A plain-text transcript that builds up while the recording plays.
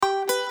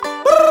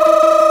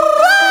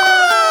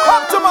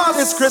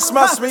it's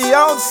Christmas, we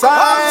outside.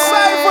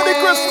 Outside for the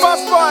Christmas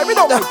boy, we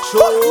don't put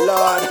you.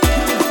 Lord.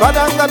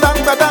 Badang badang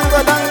badang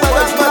badang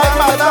badang badang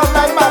badang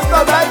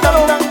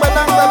badang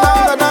badang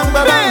badang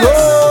badang.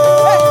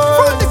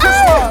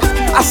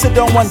 I sit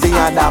down one day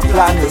and I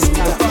planning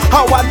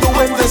how I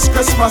doing this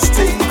Christmas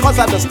thing, cause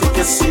I just think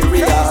it's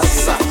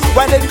serious.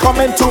 When it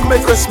coming to me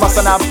Christmas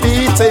and I'm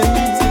beating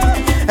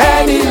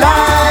any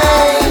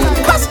line,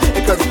 cause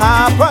it could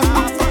happen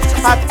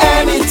at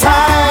any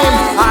time,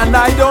 and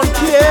I don't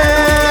care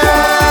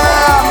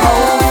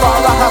how far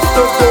I have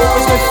to go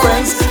with my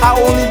friends. I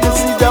only will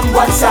see them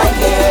once a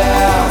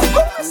year.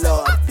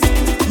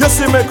 You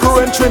see me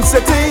crew in Trin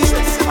City,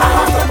 I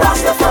have to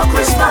pass there for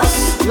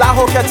Christmas. La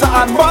Hoqueta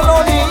and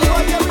Maloney,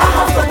 I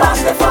have to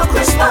pass there for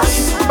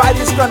Christmas. by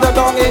the strand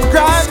down in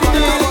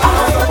Grandy, I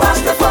have to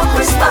pass there for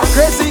Christmas.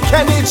 Crazy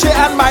Kenny J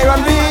and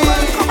Myron B,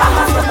 I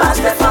have to pass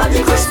there for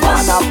the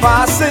Christmas. and I'm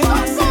passing.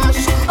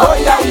 Oh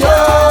yeah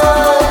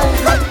yeah.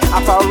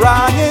 I'm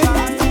ringing,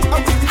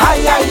 Hi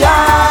yeah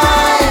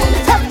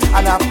yeah.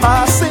 and I'm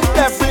passing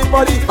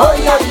everybody. Oh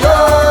yeah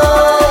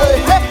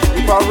yeah.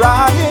 If I'm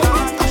ringing,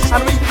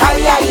 and we Hi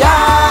yeah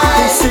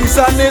yeah. the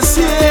season is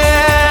here.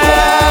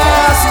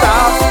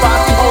 Staff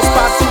party, house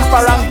party,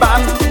 parang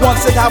band.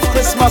 Once it have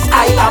Christmas,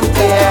 I am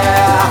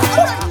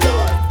there.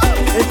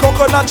 In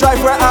Coconut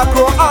Drive where I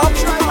grow up,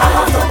 I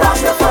have to pass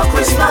there for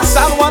Christmas.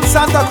 San Juan,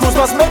 Santa Cruz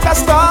must make a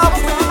stop.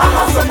 I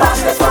have to pass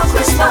there for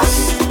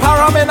Christmas.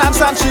 Paramin and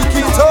San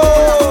Chiquito,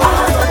 I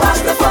have to pass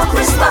there for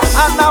Christmas.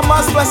 and I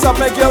must bless up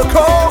my girl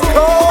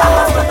Coco. I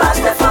have to pass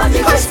there for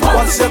the Christmas.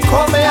 Once you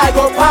call me, I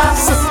go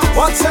pass.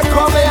 Once you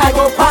call me, I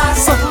go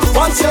pass.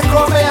 Once you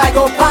call me, I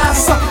go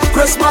pass.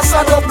 Christmas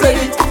I don't play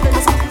it.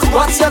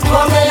 Once you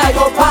call me, I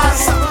go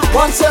pass.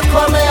 Once you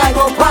call me, I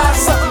go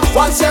pass.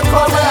 Once you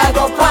call me, I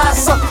go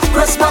pass.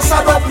 Christmas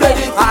I don't play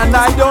it, and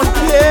I don't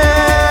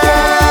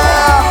care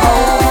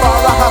how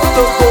far I have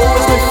to go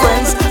with my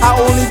friends. I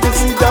only will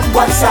see them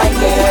once a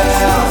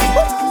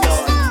year.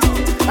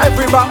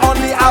 Everybody on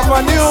the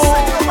avenue,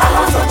 I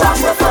have to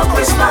pass there for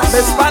Christmas. the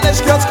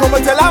Spanish girls come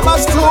and tell I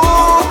must too.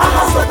 I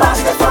have to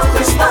pass there for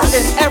Christmas.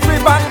 In every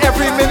band,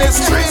 every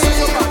ministry,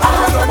 I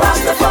have to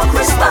pass there for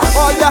Christmas.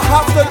 all you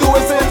have to do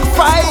is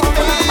invite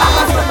me. I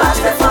have to pass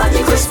there for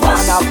the Christmas.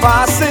 And I'm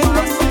passing,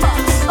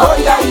 Oh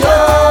yeah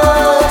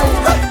yeah.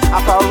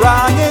 I'm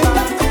ringing,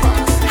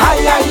 Hi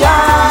yeah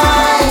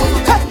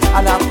yeah.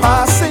 and I'm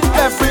passing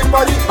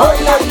everybody. Oh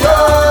yeah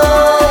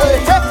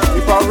yeah.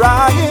 If I'm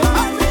ringing,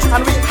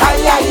 and we Hi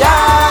yeah the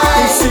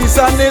yeah.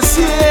 season is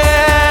here.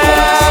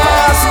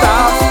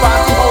 Staff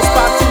party, house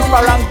party,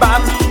 parang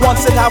band.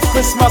 Once it have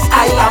Christmas,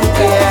 I am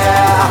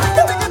there.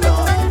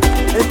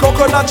 In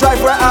Coconut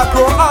Drive where I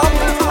grow up,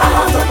 I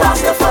have to pass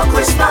there for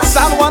Christmas.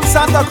 San Juan,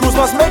 Santa Cruz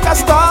must make a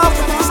stop.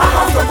 I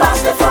have to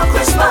pass there for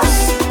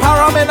Christmas.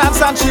 Paramin and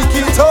San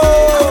Chiquito,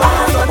 I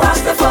have to pass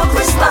there for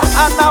Christmas.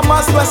 and I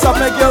must bless up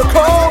my girl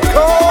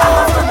Coco. I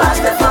have to pass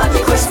there for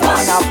the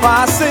Christmas. And I'm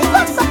passing,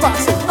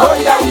 Oh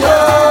yeah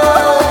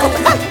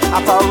yeah.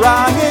 I'm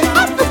ringing,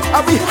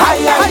 and we Hi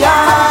yeah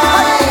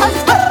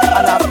yeah.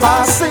 and I'm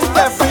passing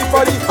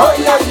everybody. Oh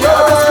yeah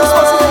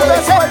yeah.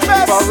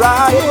 I'm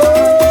ringing,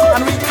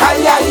 and we Hi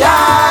yeah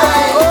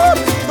yeah.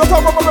 don't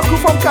talk about the crew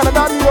from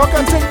Canada, New York,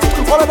 and things.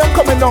 All of them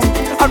coming down,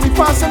 and we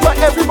passing by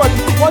everybody.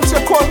 Once you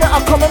call me, I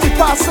come and we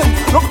passing.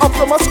 Look,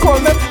 Optimus call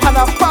me, and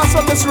I pass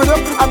on this rhythm,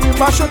 and we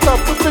mash it up.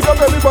 Pick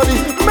up everybody.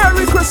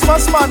 Merry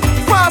Christmas, man.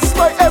 Pass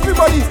by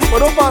everybody, but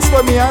don't pass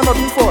by me. I'm not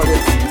for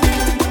it.